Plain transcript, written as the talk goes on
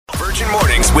Virgin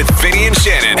Mornings with Vinny and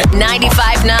Shannon.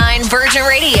 95.9 Virgin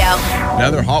Radio.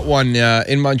 Another hot one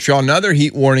in Montreal. Another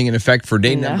heat warning in effect for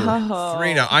day number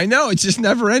 3. Now, I know, it's just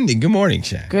never ending. Good morning,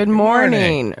 Shan. Good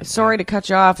morning. Sorry to cut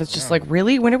you off. It's just like,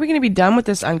 really? When are we going to be done with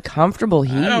this uncomfortable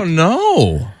heat? I don't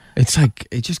know. It's like,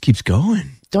 it just keeps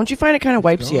going. Don't you find it kind of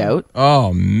wipes you out?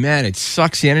 Oh, man, it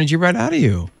sucks the energy right out of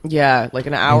you. Yeah, like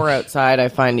an hour outside, I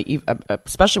find,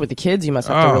 especially with the kids, you must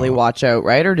have to really watch out,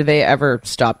 right? Or do they ever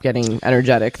stop getting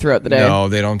energetic throughout the day? No,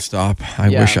 they don't stop. I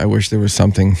wish there was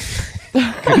something.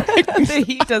 The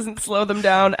heat doesn't slow them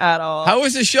down at all. How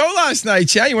was the show last night,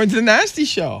 Chad? You went to the Nasty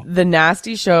Show. The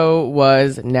Nasty Show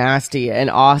was nasty and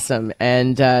awesome.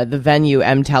 And the venue,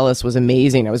 MTELUS, was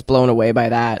amazing. I was blown away by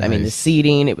that. Nice. I mean, the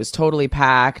seating, it was totally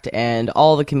packed. And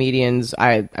all the comedians,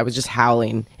 I was just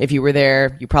howling. If you were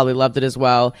there, you probably loved it as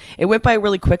well. It went by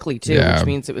really quickly, too, which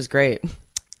means it was great.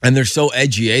 And they're so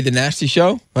edgy, eh? The Nasty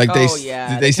Show? Like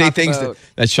did they say things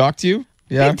that shocked you?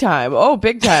 Yeah. Big time. Oh,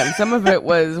 big time. Some of it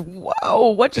was,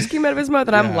 whoa, what just came out of his mouth?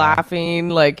 And I'm laughing,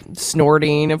 like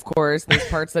snorting, of course. There's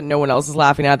parts that no one else is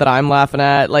laughing at that I'm laughing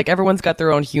at. Like everyone's got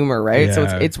their own humor, right? Yeah. So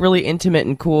it's really intimate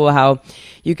and cool how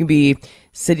you can be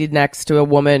sitting next to a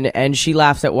woman and she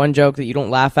laughs at one joke that you don't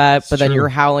laugh at, but then you're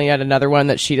howling at another one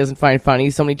that she doesn't find funny.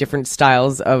 So many different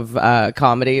styles of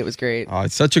comedy. It was great. Oh,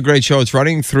 it's such a great show. It's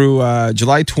running through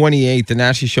July 28th, the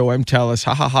Nasty Show, MTELUS,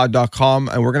 hahaha.com.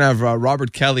 And we're going to have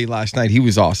Robert Kelly last night. He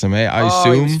was awesome, eh? I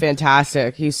assume. He was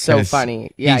fantastic. He's so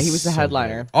funny. Yeah, he was the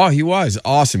headliner. Oh, he was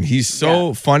awesome. He's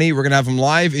so funny. We're going to have him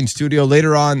live in studio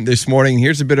later on this morning.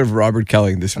 Here's a bit of Robert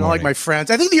Kelly this morning. I like my friends.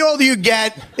 I think the older you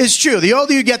get, it's true. The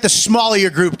older you get, the smaller your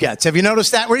group gets. Have you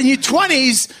noticed that? We're in your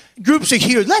 20s, groups are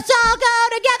huge. Let's all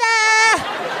go together.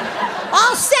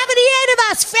 All 78 of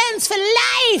us, friends for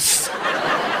life.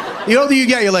 The older you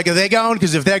get, you're like, are they going?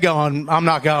 Because if they're going, I'm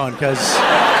not going. Because,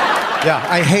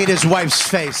 I hate his wife's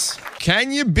face.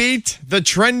 Can you beat the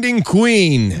trending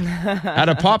queen? At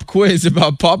a pop quiz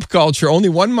about pop culture. Only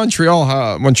one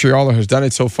Montrealer has done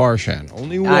it so far, Shan.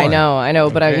 Only one. I know.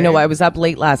 But I was up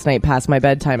late last night past my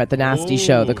bedtime at the Nasty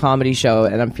Show, the comedy show,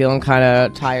 and I'm feeling kind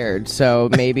of tired. So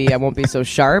maybe I won't be so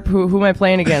sharp. Who am I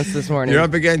playing against this morning? You're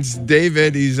up against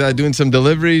David. He's doing some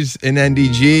deliveries in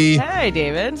NDG. Hey,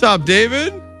 David. What's up,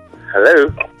 David?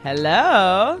 Hello.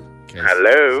 Hello. Okay,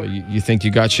 Hello. So you think you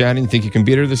got Shannon? You think you can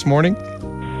beat her this morning?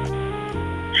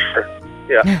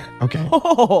 Yeah. Okay.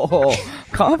 Oh,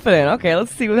 confident. Okay,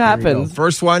 let's see what happens.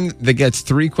 First one that gets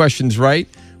 3 questions right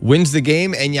wins the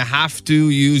game, and you have to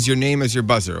use your name as your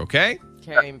buzzer, okay?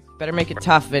 Okay, better make it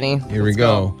tough, Vinny. Here we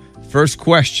go. First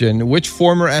question. Which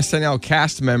former SNL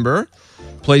cast member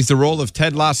plays the role of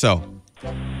Ted Lasso?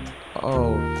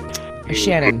 Oh,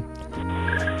 Shannon.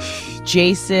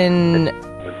 Jason,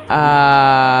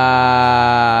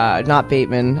 not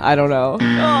Bateman. I don't know.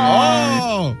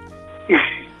 Oh!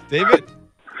 David?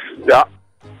 Yeah.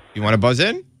 You want to buzz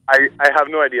in? I have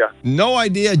no idea. No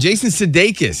idea. Jason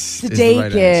Sudeikis.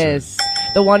 Sudeikis.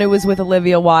 The one who was with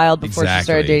Olivia Wilde before she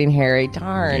started dating Harry.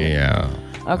 Darn. Yeah.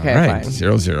 Okay, All right. fine.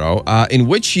 0-0. In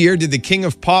which year did the king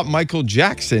of pop, Michael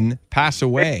Jackson, pass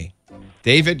away?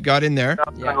 David got in there.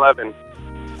 2011.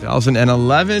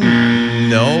 2011?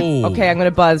 No. Okay, I'm going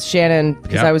to buzz Shannon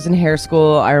because Yep. I was in hair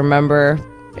school. I remember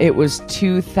it was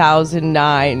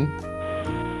 2009.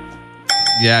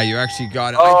 Yeah, you actually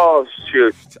got it. Oh,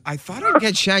 shoot. I thought I'd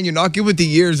get Shan. You're not good with the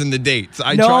years and the dates. You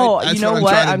That's know what?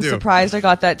 what? I'm surprised I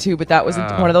got that too, but that was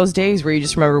one of those days where you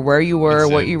just remember where you were,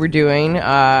 what you were doing.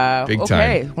 Big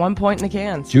okay, time. 1 point in the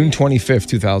cans. June 25th,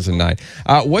 2009.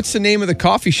 What's the name of the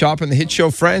coffee shop in the hit show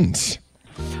Friends?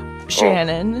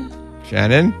 Shannon.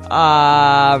 Shannon?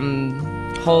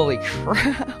 Holy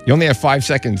crap. You only have 5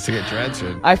 seconds to get your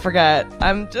answer. I forgot.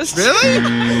 I'm just Really?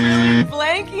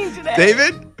 blanking today.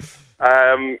 David?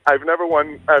 I've never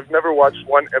watched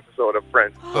one episode of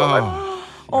Friends. So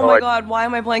Oh my God, why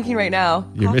am I blanking right now?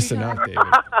 You're missing out, David.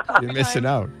 You're missing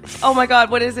out. Oh my God,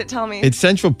 what is it? Tell me. It's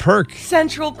Central Perk.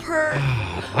 Central Perk.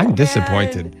 I'm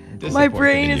disappointed. My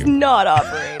brain is not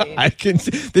operating. I can.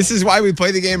 This is why we play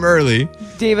the game early.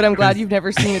 David, I'm glad you've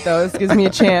never seen it though. This gives me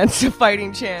a chance, a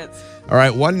fighting chance. All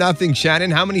right, 1-0. Shannon,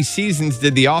 how many seasons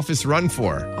did The Office run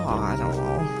for? Oh, I don't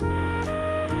know.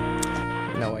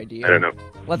 No idea. I don't know.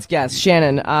 Let's guess.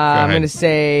 Shannon, I'm ahead. gonna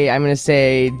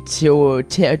say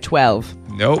 12.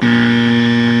 Nope.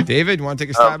 David, you want to take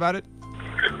a stab at it?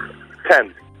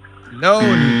 10. No,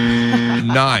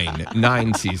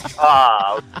 9 seasons.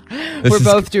 We're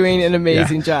both doing an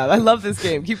amazing job. I love this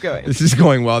game. Keep going. This is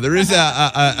going well. There is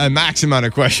a max amount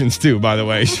of questions too, by the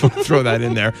way. So throw that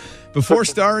in there. Before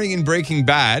starring in Breaking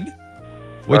Bad,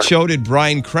 what show did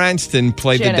Bryan Cranston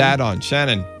play the Shannon. dad on?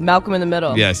 Shannon. Malcolm in the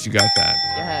Middle. Yes, you got that.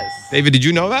 Yes. David, did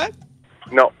you know that?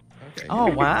 No. Oh,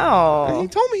 wow. He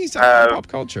told me he's talking about pop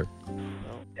culture.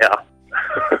 Yeah.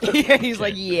 Yeah, he's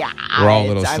like, yeah. We're all a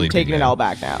little I'm sleepy taking it now. all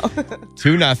back now.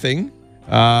 2-0.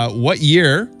 What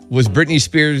year was Britney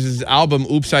Spears' album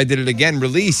 "Oops, I Did It Again"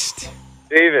 released?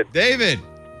 David.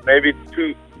 Maybe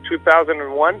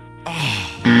 2001.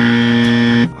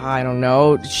 I don't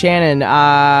know. Shannon,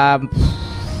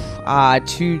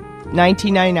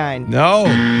 1999. No.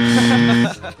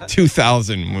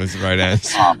 2000 was the right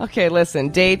answer. Okay, listen,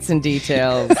 dates and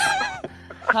details.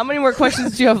 How many more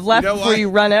questions do you have left You know before what? you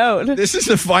run out? This is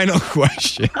the final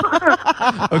question.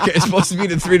 Okay, it's supposed to be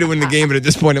the 3 to win the game, but at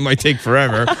this point it might take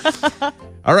forever.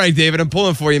 All right, David, I'm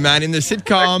pulling for you, man. In the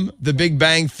sitcom The Big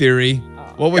Bang Theory,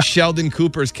 what was Sheldon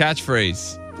Cooper's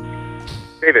catchphrase?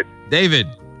 David.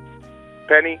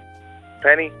 Penny.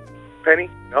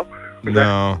 No.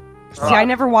 No. See, I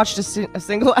never watched a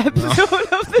single episode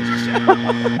of the show.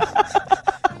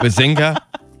 Bazinga?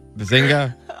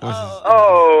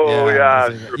 Oh, yeah.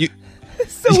 Bazinga.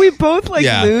 So we both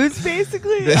Yeah. lose,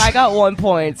 basically? I got 1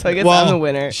 point, so I guess I'm the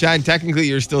winner. Shine, technically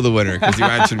you're still the winner because you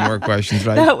answered more questions,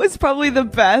 right? That was probably the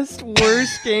best,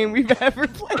 worst game we've ever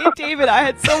played, David. I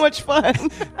had so much fun.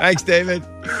 Thanks, David.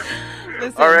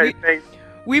 Listen, All right, thanks.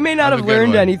 we may not Have a have good learned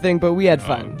one. anything, but we had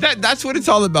fun. That's what it's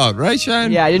all about, right,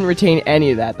 Shine? Yeah, I didn't retain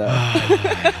any of that,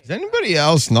 though. Does anybody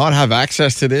else not have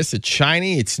access to this? It's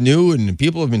shiny, it's new, and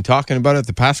people have been talking about it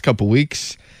the past couple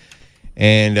weeks.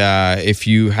 And if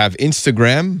you have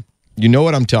Instagram, you know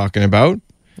what I'm talking about.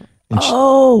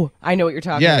 Oh, I know what you're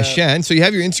talking Yeah, about. Shan. So you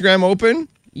have your Instagram open?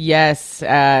 Yes,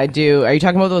 I do. Are you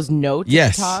talking about those notes Yes.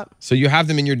 at the top? So you have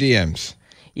them in your DMs.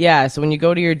 Yeah, so when you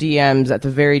go to your DMs at the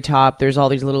very top, there's all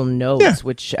these little notes, Yeah.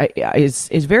 which is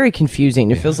very confusing.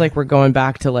 It feels like we're going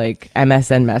back to like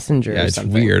MSN Messenger Yeah, or it's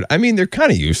something. weird. I mean, they're kind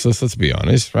of useless, let's be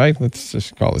honest, right? Let's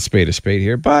just call a spade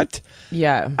here. But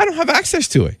Yeah. I don't have access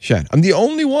to it, Shan. I'm the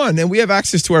only one, and we have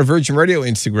access to our Virgin Radio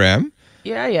Instagram.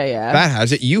 Yeah. That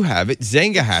has it. You have it.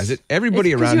 Zenga has it.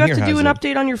 Everybody It's 'cause around you here have to has do an it.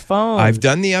 update on your phone. I've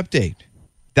done the update.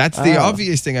 That's the Oh.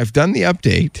 obvious thing. I've done the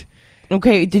update.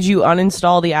 Okay, did you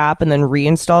uninstall the app and then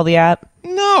reinstall the app?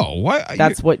 No. Why?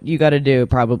 That's what you got to do,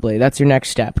 probably. That's your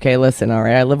next step. Okay, listen, all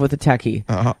right? I live with a techie.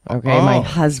 Okay, my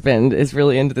husband is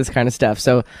really into this kind of stuff.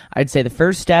 So I'd say the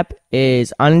first step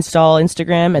is uninstall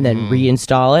Instagram and then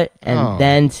reinstall it and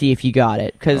then see if you got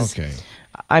it. Because, Okay.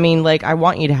 I mean, like, I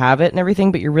want you to have it and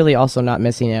everything, but you're really also not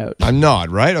missing out. I'm not,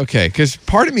 right? Okay. Because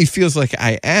part of me feels like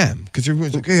I am. Because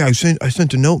everyone's like, hey, I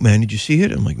sent a note, man. Did you see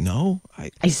it? I'm like, no.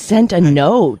 I sent a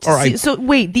note. Or I- So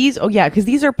wait, these, because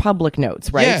these are public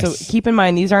notes, right? Yes. So keep in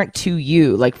mind, these aren't to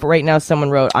you. Like for right now, someone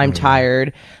wrote, I'm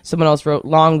tired. Someone else wrote,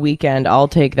 long weekend. I'll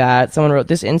take that. Someone wrote,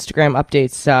 this Instagram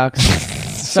update sucks.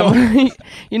 Someone,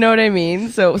 you know what I mean?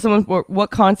 So someone, what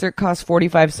concert costs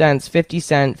 45 cents, 50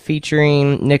 cent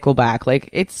featuring Nickelback? Like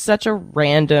it's such a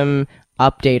random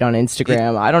update on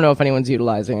Instagram. I don't know if anyone's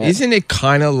utilizing it. Isn't it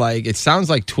kind of like, it sounds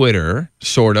like Twitter,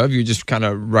 sort of. You're just kind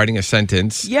of writing a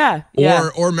sentence. Yeah.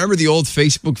 Or remember the old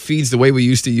Facebook feeds, the way we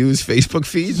used to use Facebook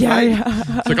feeds? Yeah, right? yeah.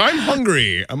 It's like, I'm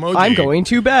hungry. Emoji. I'm going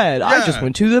to bed. I Yeah. just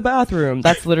went to the bathroom.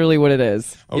 That's literally what it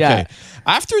is. Okay. Yeah.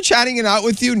 After chatting it out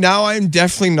with you, now I'm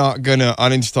definitely not going to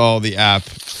uninstall the app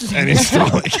and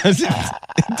install it because it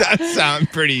does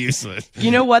sound pretty useless. You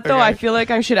know what, though? Okay. I feel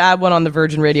like I should add one on the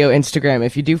Virgin Radio Instagram.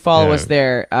 If you do follow Yeah. us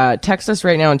there, text us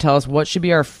right now and tell us what should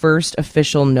be our first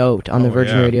official note on the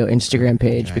Virgin yeah. Radio Instagram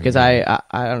page because I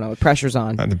don't know, pressure's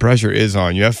on. The pressure is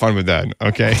on. You have fun with that,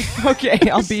 okay? Okay,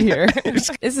 I'll be here.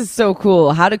 This is so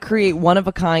cool. How to create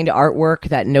one-of-a-kind artwork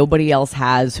that nobody else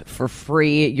has for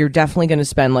free. You're definitely going to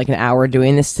spend like an hour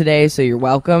doing this today, so you're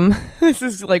welcome. This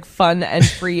is like fun and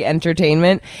free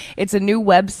entertainment. It's a new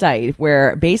website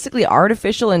where basically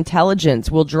artificial intelligence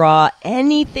will draw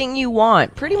anything you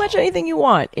want, pretty much anything you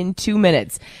want, in 2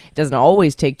 minutes. It doesn't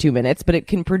always take 2 minutes, but it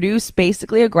can produce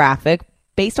basically a graphic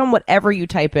based on whatever you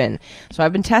type in. So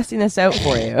I've been testing this out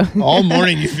for you. All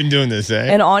morning you've been doing this, eh?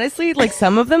 And honestly, like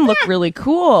some of them look really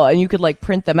cool and you could like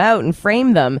print them out and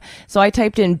frame them. So I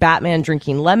typed in Batman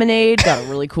drinking lemonade, got a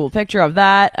really cool picture of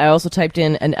that. I also typed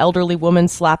in an elderly woman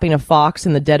slapping a fox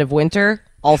in the dead of winter.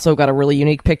 Also got a really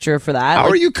unique picture for that. How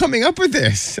Like, are you coming up with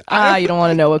this? you don't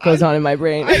want to know what goes on in my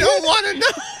brain. I don't want to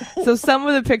know. So some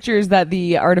of the pictures that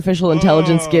the artificial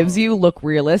intelligence gives you look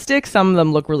realistic. Some of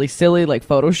them look really silly, like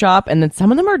Photoshop. And then some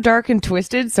of them are dark and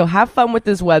twisted. So have fun with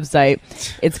this website.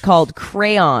 It's called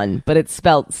Crayon, but it's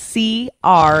spelled CRAI.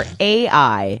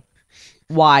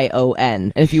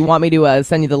 And if you want me to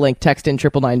send you the link, text in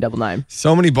 99999.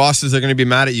 So many bosses are going to be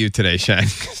mad at you today, Shan.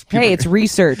 Hey, it's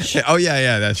research. Oh,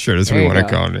 yeah, that's true. That's what we There want you to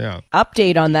call it, yeah.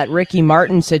 Update on that Ricky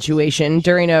Martin situation.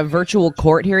 During a virtual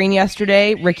court hearing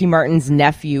yesterday, Ricky Martin's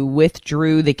nephew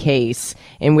withdrew the case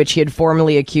in which he had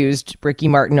formally accused Ricky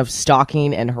Martin of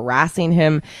stalking and harassing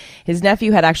him. His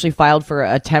nephew had actually filed for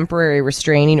a temporary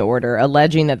restraining order,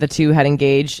 alleging that the two had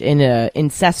engaged in an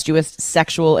incestuous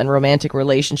sexual and romantic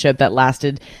relationship that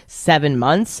lasted 7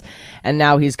 months. And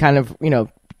now he's kind of,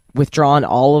 withdrawn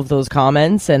all of those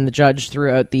comments, and the judge threw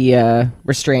out the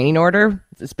restraining order.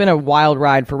 It's been a wild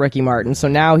ride for Ricky Martin, so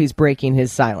now he's breaking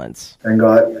his silence. Thank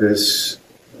God this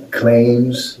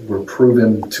claims were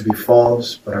proven to be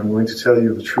false, but I'm going to tell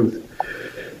you the truth.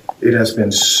 It has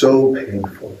been so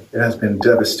painful. It has been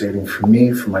devastating for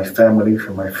me, for my family,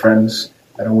 for my friends.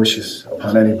 I don't wish this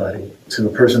upon anybody. To the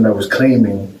person that was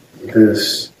claiming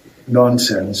this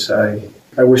nonsense, I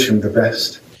wish him the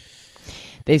best.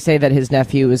 They say that his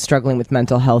nephew is struggling with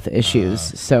mental health issues.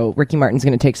 So Ricky Martin's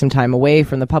going to take some time away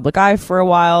from the public eye for a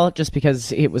while just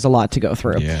because it was a lot to go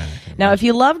through. Yeah. Now, if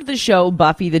you loved the show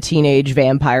Buffy the Teenage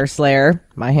Vampire Slayer,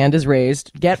 my hand is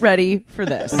raised. Get ready for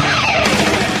this.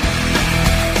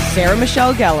 Sarah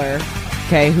Michelle Gellar,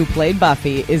 who played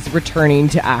Buffy, is returning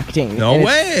to acting. No And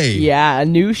way. Yeah, a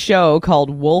new show called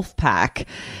Wolfpack.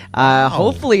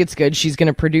 Hopefully it's good. She's going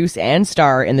to produce and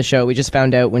star in the show. We just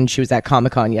found out when she was at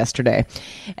Comic-Con yesterday.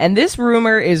 And this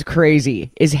rumor is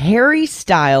crazy. Is Harry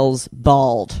Styles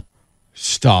bald?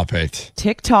 Stop it.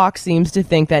 TikTok seems to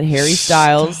think that Harry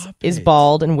Styles is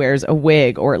bald and wears a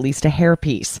wig, or at least a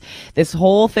hairpiece. This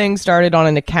whole thing started on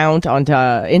an account on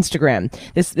Instagram.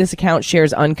 This account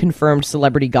shares unconfirmed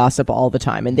celebrity gossip all the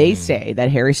time, and they say that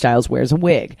Harry Styles wears a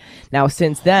wig. Now,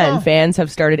 since then, fans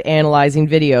have started analyzing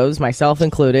videos, myself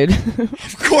included,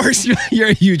 Of course, you're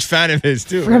a huge fan of his,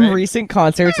 too, from right? recent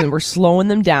concerts, and we're slowing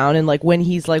them down. And like when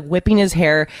he's like whipping his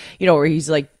hair, or he's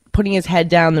like putting his head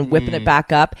down and whipping it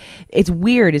back up. It's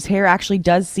weird. His hair actually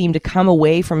does seem to come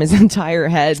away from his entire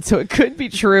head. So it could be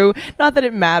true. Not that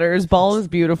it matters. Bald is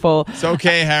beautiful. It's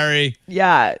okay, Harry.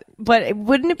 Yeah. But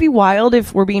wouldn't it be wild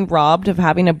if we're being robbed of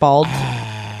having a bald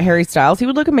Harry Styles? He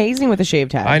would look amazing with a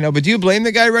shaved head. I know, but do you blame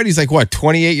the guy, right? He's like, what,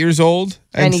 28 years old?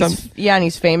 And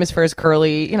he's famous for his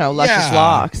curly, luscious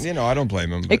locks. I don't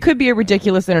blame him. It could be a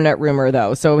ridiculous internet rumor,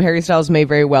 though. So Harry Styles may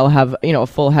very well have, a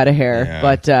full head of hair,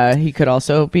 but he could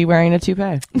also be wearing a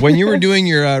toupee. When you were doing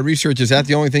your research, is that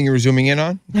the only thing you were zooming in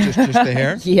on? Just the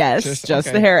hair? Yes, just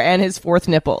okay. the hair and his fourth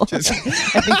nipple. I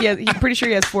think he's pretty sure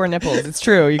he has 4 nipples. It's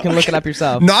true. You can look it up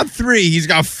yourself. Not 3. He's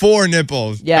got 4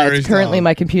 nipples. Yeah, Harry it's currently Styles.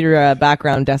 my computer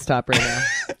background desktop right now.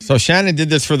 So Shannon did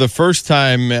this for the first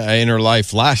time in her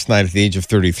life last night at the age of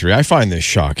 33. I find this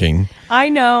shocking. I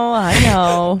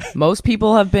know. Most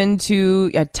people have been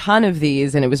to a ton of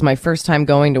these, and it was my first time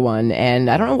going to one, and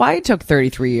I don't know why it took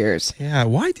 33 years. Yeah,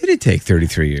 why did it take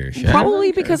 33 years, Shannon?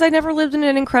 Probably because I never lived in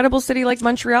an incredible city like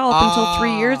Montreal up until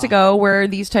 3 years ago, where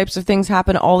these types of things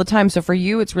happen all the time. So for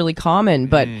you, it's really common.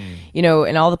 But, in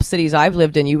all the cities I've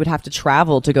lived in, you would have to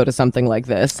travel to go to something like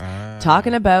this.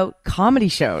 Talking about comedy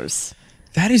shows.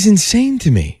 That is insane to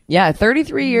me. Yeah,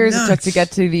 33 years it took to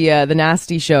get to the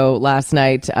Nasty show last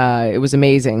night. It was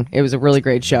amazing. It was a really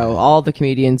great show. All the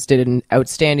comedians did an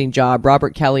outstanding job.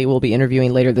 Robert Kelly will be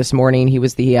interviewing later this morning. He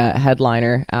was the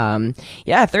headliner.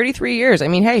 33 years. I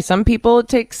mean, hey, some people it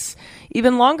takes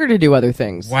even longer to do other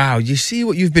things. Wow, you see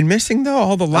what you've been missing though?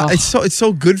 All the it's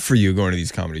so good for you going to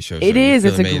these comedy shows. It is.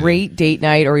 It's amazing. a great date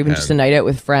night or even just a night out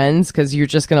with friends because you're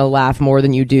just going to laugh more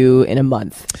than you do in a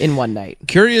month in one night.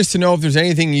 Curious to know if there's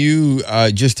anything you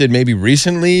just did maybe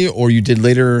recently or you did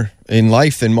later in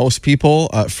life than most people.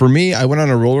 For me, I went on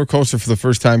a roller coaster for the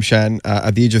first time, Shan,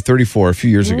 at the age of 34 a few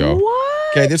years ago.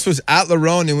 What? Okay, this was at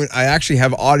Lerone, and I actually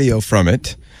have audio from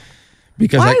it.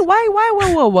 Because why?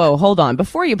 Whoa. Hold on.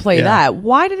 Before you play that,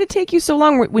 why did it take you so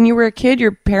long? When you were a kid,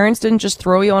 your parents didn't just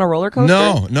throw you on a roller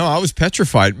coaster? No, I was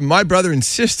petrified. My brother and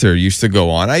sister used to go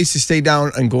on. I used to stay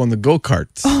down and go on the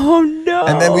go-karts. Oh, no.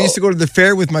 And then we used to go to the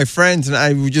fair with my friends, and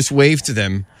I would just wave to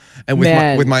them. And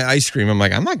with my ice cream, I'm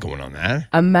like, I'm not going on that.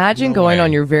 Imagine going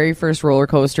on your very first roller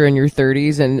coaster in your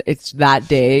 30s, and it's that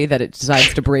day that it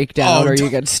decides to break down or you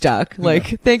get stuck.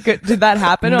 Like, did that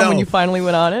happen when you finally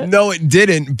went on it? No, it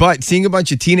didn't. But seeing a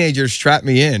bunch of teenagers strap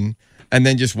me in and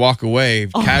then just walk away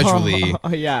casually. Oh,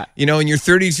 yeah. In your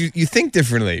 30s, you think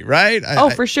differently, right?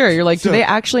 For sure. You're like, do they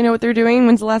actually know what they're doing?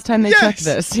 When's the last time they checked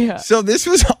this? Yeah. So this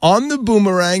was on the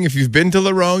Boomerang. If you've been to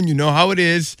Lerone, you know how it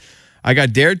is. I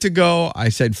got dared to go. I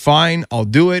said, fine, I'll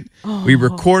do it. We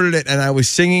recorded it, and I was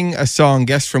singing a song.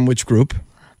 Guess from which group?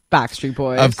 Backstreet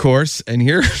Boys. Of course. And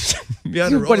here, be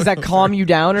on a What does that roller calm you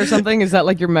down or something? Is that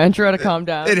like your mantra to calm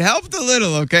down? It helped a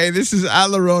little, okay? This is At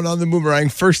Larone on the Boomerang.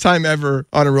 First time ever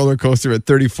on a roller coaster at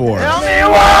 34. Tell me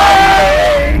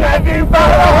why have you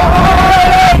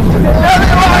followed?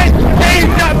 Everyone ain't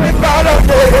nothing but a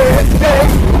big thing.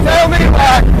 Tell me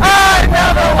why I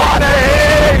never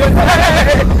wanted to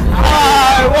say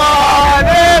I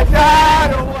wanted that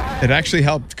away. It actually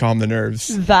helped calm the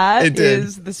nerves. That It did.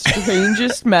 is the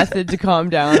strangest method to calm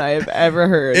down I have ever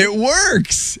heard. It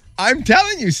works. I'm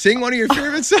telling you, sing one of your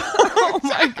favorite songs. Oh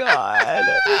my God.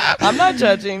 I'm not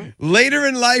judging. Later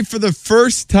in life for the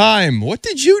first time, what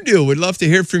did you do? We'd love to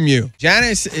hear from you.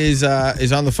 Janice is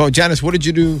on the phone. Janice, what did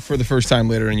you do for the first time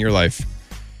later in your life?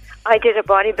 I did a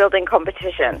bodybuilding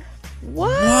competition.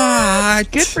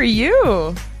 What? Good for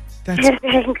you. Thanks.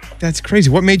 That's crazy.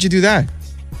 What made you do that?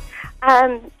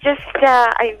 I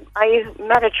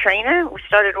met a trainer. We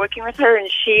started working with her, and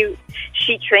she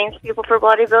trains people for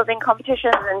bodybuilding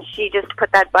competitions. And she just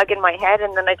put that bug in my head,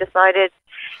 and then I decided,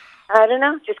 I don't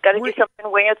know, just got to do something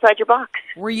way outside your box.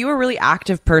 Were you a really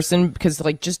active person? Because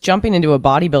like just jumping into a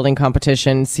bodybuilding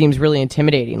competition seems really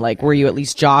intimidating. Like, were you at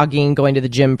least jogging, going to the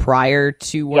gym prior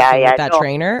to working with that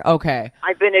trainer? Okay.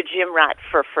 I've been a gym rat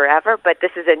for forever, but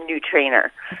this is a new trainer.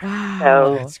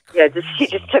 Wow. So she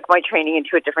just took my training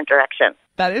into a different direction.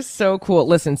 That is so cool.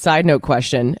 Listen, side note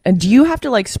question. And do you have to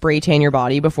like spray tan your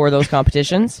body before those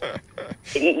competitions?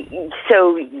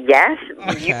 So yes,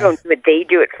 you don't do it; they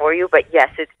do it for you. But yes,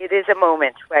 it is a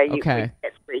moment where you get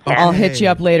spray tan. I'll hit you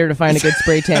up later to find a good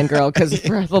spray tan girl, because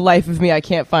for the life of me, I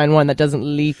can't find one that doesn't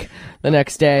leak the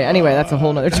next day. Anyway, that's a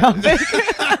whole nother topic.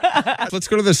 Let's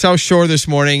go to the South Shore this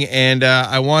morning, and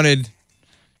I wanted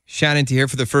Shannon to hear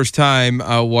for the first time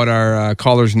what our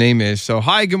caller's name is. So,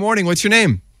 hi, good morning. What's your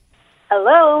name?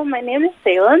 Hello, my name is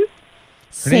Salem.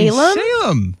 Salem?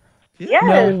 Salem. Yes.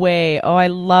 No way. Oh, I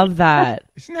love that.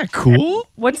 Isn't that cool?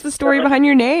 What's the story behind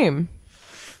your name?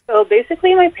 So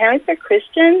basically, my parents are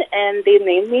Christian, and they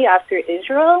named me after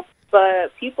Israel,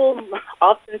 but people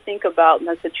often think about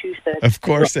Massachusetts. Of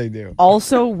course they do.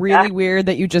 Also, really weird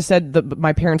that you just said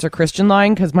my parents are Christian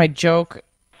line, because my joke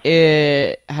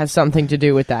has something to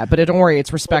do with that. But don't worry,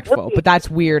 it's respectful. But that's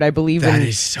weird. I believe That in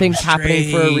is so things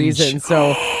happening for a strange. reason.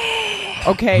 So,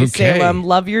 okay, Salem,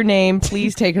 love your name.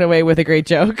 Please take it away with a great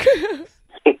joke.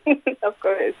 Of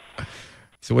course.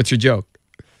 So what's your joke?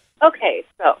 Okay,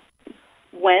 so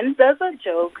when does a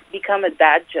joke become a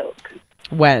dad joke?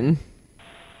 When?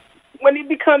 When he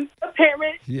becomes a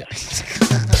parent. Yeah.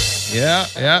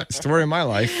 yeah. Story of my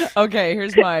life. Okay,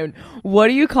 here's mine. What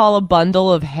do you call a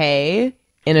bundle of hay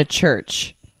in a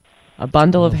church? A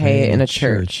bundle of hay in a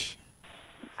church.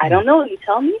 I don't know. You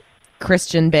tell me.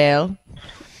 Christian Bale.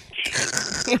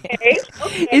 Okay.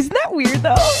 Isn't that weird,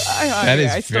 though? That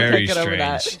is I still very can't get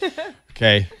over strange. that.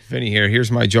 Okay, Vinny here.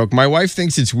 Here's my joke. My wife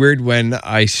thinks it's weird when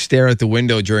I stare at the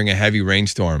window during a heavy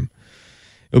rainstorm.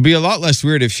 It would be a lot less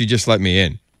weird if she just let me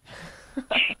in.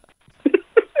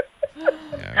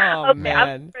 Oh, Okay,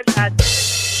 man.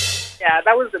 Yeah,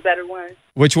 that was the better one.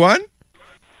 Which one?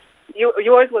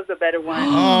 Yours was the better one.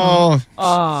 Oh,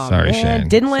 Oh, sorry, man. Shannon.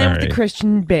 Didn't land with Sorry. the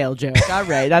Christian Bale joke. All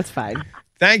right, that's fine.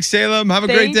 Thanks, Salem. Have a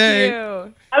great Thank day.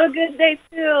 you. Have a good day,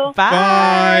 too.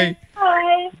 Bye.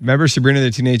 Bye. Remember Sabrina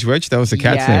the Teenage Witch? That was the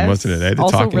cat's name, wasn't it? The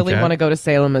Also, talking really cat. want to go to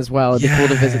Salem as well. It'd be cool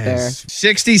to visit there.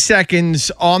 60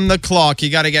 seconds on the clock. You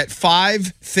got to get 5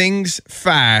 things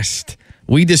fast.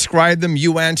 We describe them,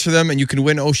 you answer them, and you can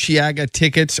win Osheaga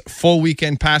tickets, full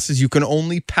weekend passes. You can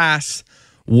only pass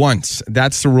once.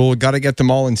 That's the rule. Got to get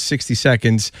them all in 60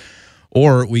 seconds,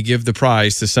 or we give the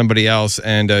prize to somebody else.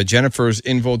 And Jennifer's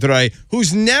in Vaudreuil,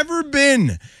 who's never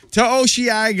been to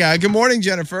Osheaga. Good morning,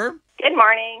 Jennifer. Good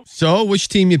morning. So, which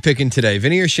team you picking today,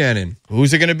 Vinny or Shannon?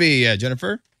 Who's it going to be,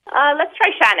 Jennifer? Let's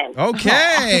try Shannon.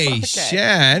 Okay,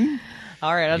 Shan.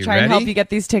 All right, I'll You try and help ready? you get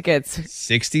these tickets.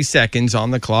 60 seconds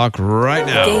on the clock right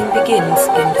now. Game begins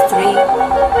in 3,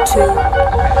 2,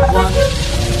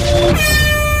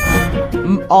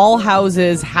 1. All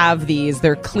houses have these.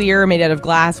 They're clear, made out of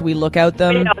glass. We look out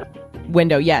them.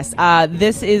 Window, yes.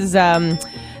 This is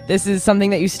something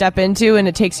that you step into, and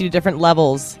it takes you to different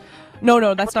levels.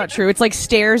 No, that's not true. It's like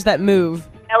stairs that move.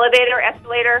 Elevator,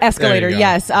 escalator. Escalator, There you go.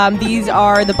 yes. These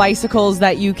are the bicycles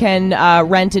that you can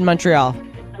rent in Montreal.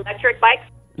 Electric bikes.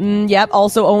 Yep,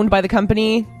 also owned by the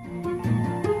company.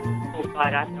 Oh,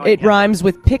 God, I have no It idea. rhymes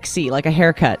with pixie, like a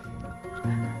haircut.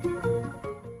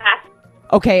 Pass.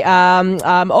 Okay,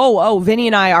 Vinny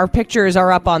and I, our pictures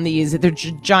are up on these. They're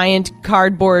giant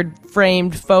cardboard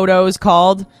framed photos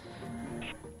called.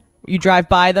 You drive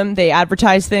by them, they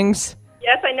advertise things.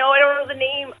 Yes, I know. I don't know the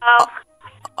name.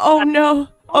 Oh no.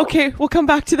 Okay, we'll come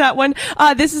back to that one.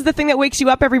 This is the thing that wakes you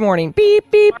up every morning. Beep,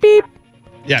 beep, beep.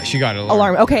 Yeah, she got it.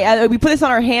 Alarm. Okay, we put this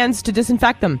on our hands to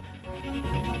disinfect them.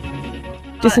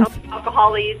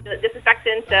 Alcohol,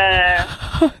 disinfectant,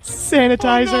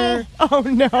 sanitizer. Oh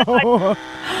no.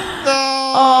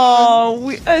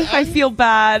 Oh, I feel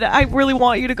bad. I really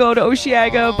want you to go to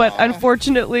Osheaga, but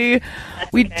unfortunately,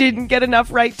 we didn't get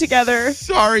enough right together.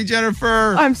 Sorry,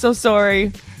 Jennifer. I'm so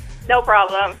sorry. No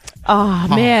problem. Oh,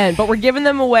 man. But we're giving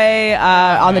them away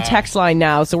on the text line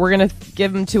now. So we're going to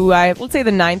give them to, let's say,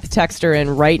 the 9th texter.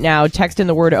 And right now, text in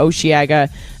the word Osheaga,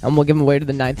 and we'll give them away to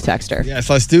the 9th texter. Yes,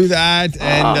 let's do that.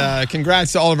 And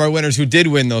congrats to all of our winners who did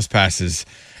win those passes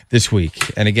this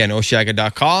week. And again,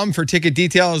 Osheaga.com for ticket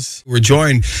details. We're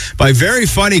joined by very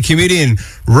funny comedian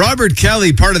Robert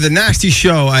Kelly, part of the Nasty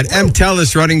Show at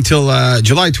MTELUS, running till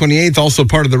July 28th, also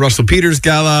part of the Russell Peters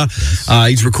Gala.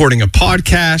 He's recording a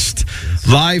podcast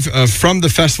live from the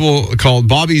festival called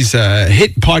Bobby's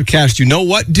hit podcast, You Know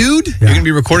What, Dude? You're going to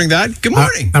be recording that? Good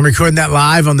morning. I'm recording that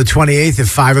live on the 28th at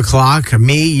 5 o'clock.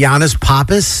 Me, Giannis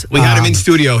Pappas. We had him in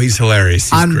studio. He's hilarious.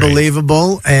 He's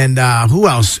unbelievable. Great. And who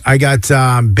else? I got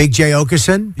Big J.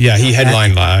 Okerson. Yeah, he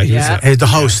headlined. He was the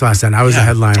host last night. I was the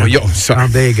headliner. Oh, sorry. Oh,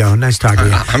 there you go. Nice talking to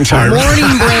you. I'm sorry.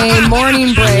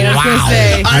 Morning brain. I was going to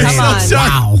say, come on.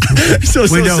 Wow. So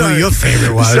we know sorry. who your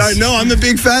favorite was. Sorry, no, I'm a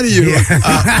big fan of you.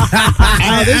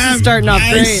 Yeah. This is starting off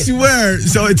great. I swear.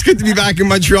 So it's good to be back in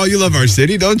Montreal. You love our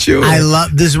city, don't you?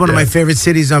 This is one of my favorite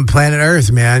cities on planet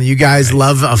Earth, man. You guys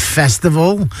love a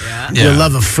festival. Yeah. You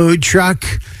love a food truck.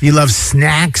 You love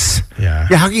snacks. Yeah.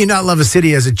 How can you not love a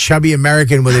city as a chubby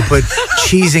American where they put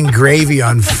cheese and gravy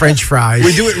on French fries?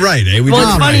 We do it right, eh? Well,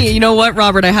 it's funny. Right. You know what,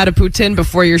 Robert? I had a poutine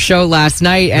before your show last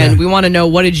night, and we want to know,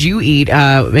 what did you eat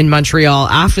in Montreal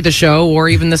after the show or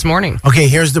even this morning? Okay,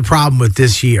 here's the problem with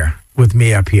this year, with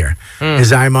me up here,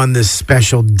 is I'm on this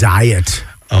special diet.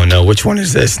 Oh, no. Which one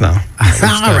is this now?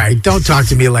 All right. Don't talk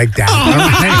to me like that.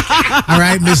 All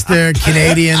right, Mr.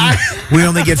 Canadian. We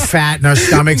only get fat in our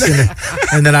stomachs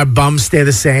and then our bums stay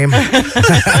the same.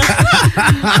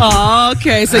 Oh,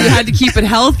 okay. So you had to keep it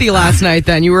healthy last night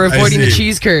then. You were avoiding the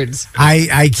cheese curds.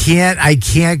 I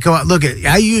can't go out. Look,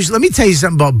 let me tell you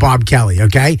something about Bob Kelly,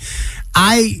 okay?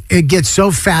 I get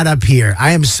so fat up here.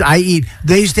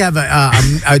 They used to have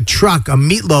a truck, a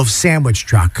meatloaf sandwich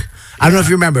truck. I don't know if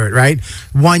you remember it, right?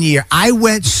 One year. I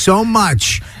went so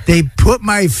much, they put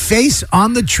my face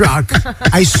on the truck,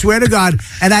 I swear to God,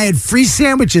 and I had free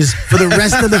sandwiches for the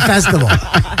rest of the festival.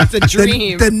 That's a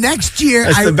dream. The next year,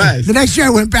 the next year I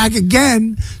went back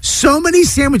again. So many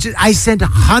sandwiches. I sent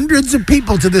hundreds of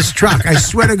people to this truck. I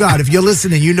swear to God, if you're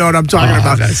listening, you know what I'm talking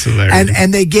about. That's hilarious.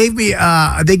 And they gave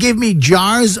me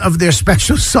jars of their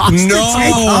special sauce to take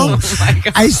home. Oh my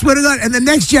God. I swear to God. And the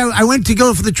next year I went to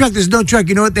go for the truck. There's no truck.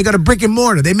 You know what? They got a brick and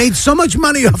mortar. They made so much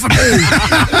money off of me.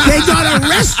 They got a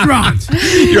restaurant.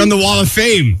 You're on the Wall of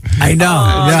Fame. I know.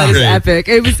 That is epic.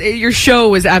 Your show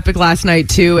was epic last night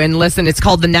too. And listen, it's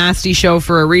called the Nasty Show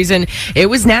for a reason. It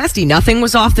was nasty. Nothing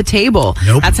was off the table.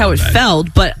 Nope. That's how it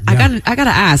felt. But I gotta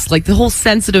ask, like the whole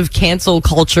sensitive cancel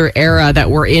culture era that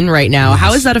we're in right now,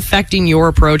 how is that affecting your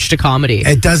approach to comedy?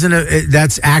 It doesn't.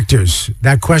 That's actors.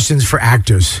 That question's for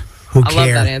actors who care. I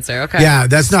love that answer. Okay. Yeah,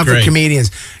 that's not for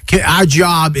comedians. Our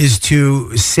job is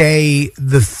to say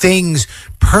the things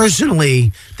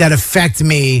personally that affect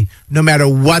me, no matter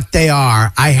what they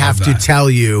are. I have to tell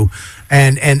you,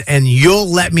 and you'll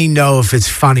let me know if it's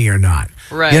funny or not.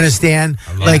 Right. You understand?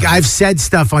 Like, I've said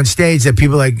stuff on stage that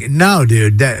people are like, no,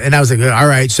 dude. And I was like, all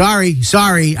right, sorry,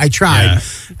 I tried.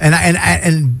 Yeah.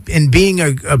 And being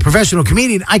a professional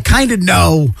comedian, I kind of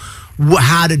know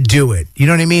how to do it. You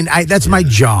know what I mean? That's my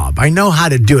job. I know how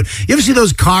to do it. You ever see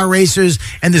those car racers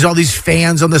and there's all these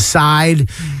fans on the side,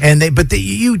 and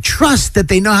you trust that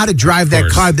they know how to drive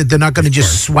that car, that they're not going to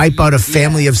just swipe out a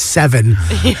family of 7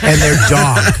 and their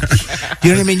dog. You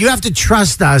know what I mean? You have to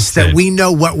trust us that we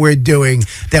know what we're doing,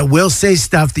 that we'll say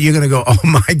stuff that you're going to go, oh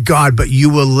my God, but you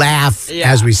will laugh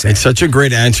as we say. It's such a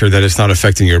great answer that it's not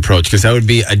affecting your approach, because that would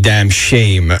be a damn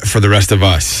shame for the rest of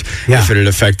us if it had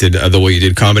affected the way you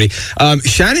did comedy.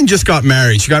 Shannon just got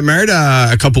married. She got married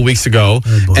a couple weeks ago,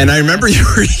 and I remember you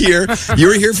were here. You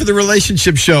were here for the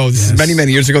relationship show. This is many,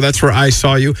 many years ago. That's where I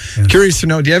saw you. Curious to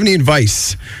know, do you have any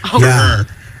advice for her?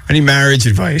 Any marriage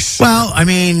advice? Well, I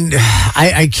mean,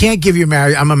 I can't give you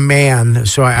marriage. I'm a man,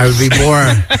 so I would be more.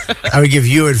 I would give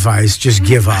you advice. Just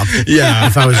give up. Yeah.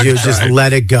 If I was you, just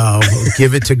let it go.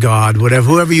 Give it to God.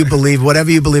 Whatever you believe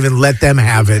in, let them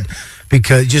have it.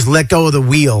 because just let go of the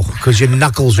wheel because your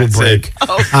knuckles will break.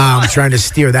 Trying to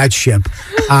steer that ship.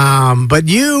 But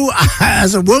you,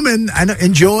 as a woman, I know,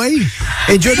 enjoy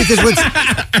because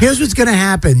here's what's going to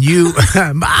happen.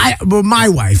 My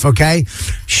wife, okay,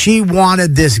 she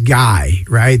wanted this guy,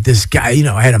 right? This guy,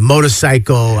 I had a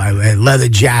motorcycle, I had a leather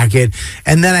jacket,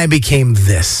 and then I became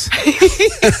this.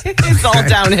 It's all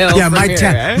downhill. Yeah, from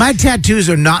here, my tattoos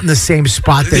are not in the same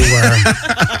spot they were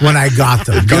when I got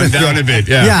them. Gone down a bit,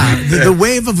 yeah. Yeah, the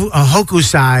wave of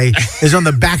Hokusai is on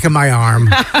the back of my arm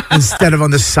instead of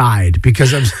on the side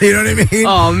because you know what I mean?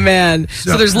 Oh, man.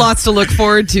 So there's lots to look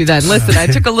forward to then. Listen, I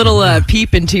took a little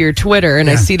peep into your Twitter, and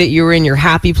I see that you were in your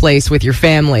happy place with your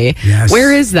family. Yes.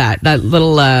 Where is that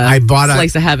little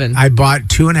slice of heaven? I bought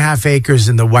 2.5 acres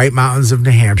in the White Mountains of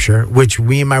New Hampshire, which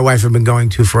we and my wife have been going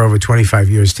to for over 25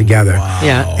 years together. Wow.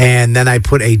 Yeah. And then I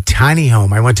put a tiny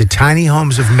home. I went to Tiny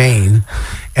Homes of Maine,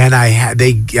 and I had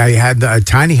a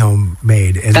tiny home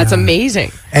made. And, that's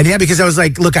amazing. And because I was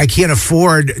like, look, I can't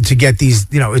afford to get these,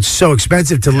 it's so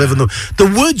expensive to live in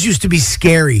the woods used to be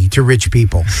scary to rich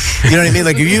people. You know what I mean?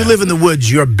 Like if you live in the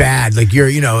woods, you're bad. Like you're,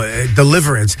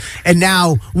 deliverance. And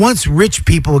now once rich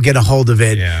people get a hold of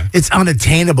it, it's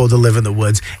unattainable to live in the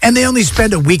woods. And they only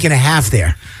spend a week and a half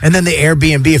there. And then the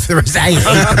Airbnb for the rest. I hate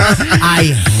them. I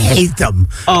hate them.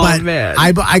 Oh, but man.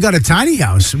 I got a tiny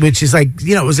house, which is like,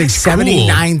 it was like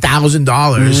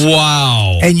 $79,000.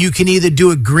 Wow. And you can either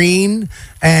do it green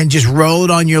and just roll it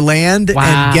on your land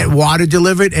and get water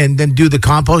delivered and then do the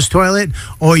compost toilet,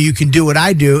 or you can do what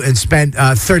I do and spend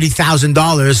 $30,000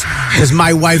 because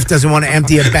my wife doesn't want to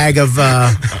empty a bag of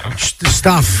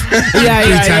stuff 3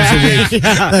 times a week.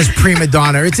 That's prima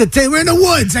donna. We're in the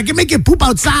woods. I can make it poop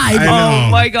outside.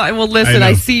 Oh my God. Well, listen,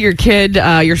 I see your kid,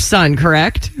 your son,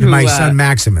 correct? My son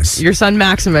Maximus. Your son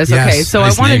Maximus. Yes. Okay, so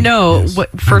Nice I want to name. know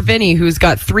for Vinny, who's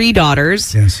got 3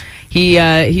 daughters. Yes.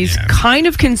 He's kind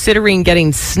of considering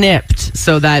getting snipped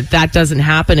so that doesn't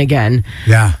happen again.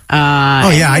 Yeah.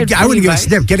 I wouldn't get a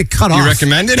snip. Get it cut off. You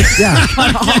recommend it? Yeah.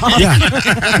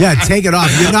 Yeah, take it off.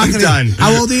 You're not going to. Done.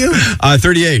 How old are you?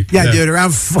 38. Yeah, dude,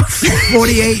 around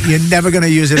 48, you're never going to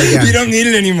use it again. You don't need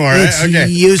it anymore. It's right? Okay.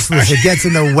 useless. It gets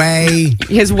in the way.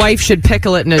 His wife should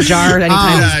pickle it in a jar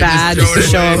anytime it's bad just just to throw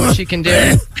it show away. him what she can do.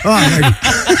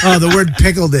 The word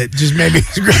pickled it just made me.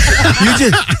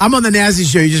 I'm on the Nasty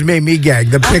Show. You just made me gag.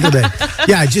 The pickled it.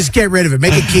 Yeah, just get rid of it.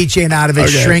 Make a keychain out of it.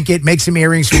 Okay. Shrink it. Make some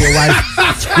earrings for your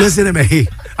wife. Listen to me.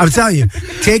 I'm telling you.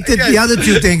 Take the other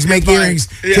 2 things. Make earrings.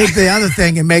 Yeah. Take the other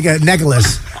thing and make a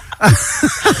necklace.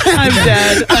 I'm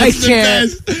dead. I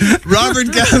can't.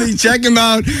 Robert Kelly, check him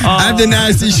out at The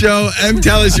Nasty Show.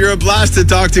 Tell us you're a blast to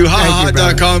talk to.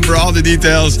 HaHa.com for all the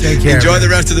details. Take care, Enjoy man. the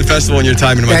rest of the festival and your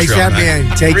time in Thanks Montreal. for having me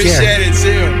in. Take Appreciate care. it.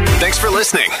 See you. Thanks for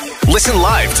listening. Listen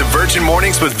live to Virgin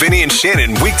Mornings with Vinny and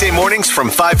Shannon weekday mornings from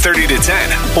 5:30 to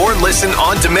 10, or listen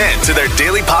on demand to their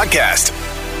daily podcast.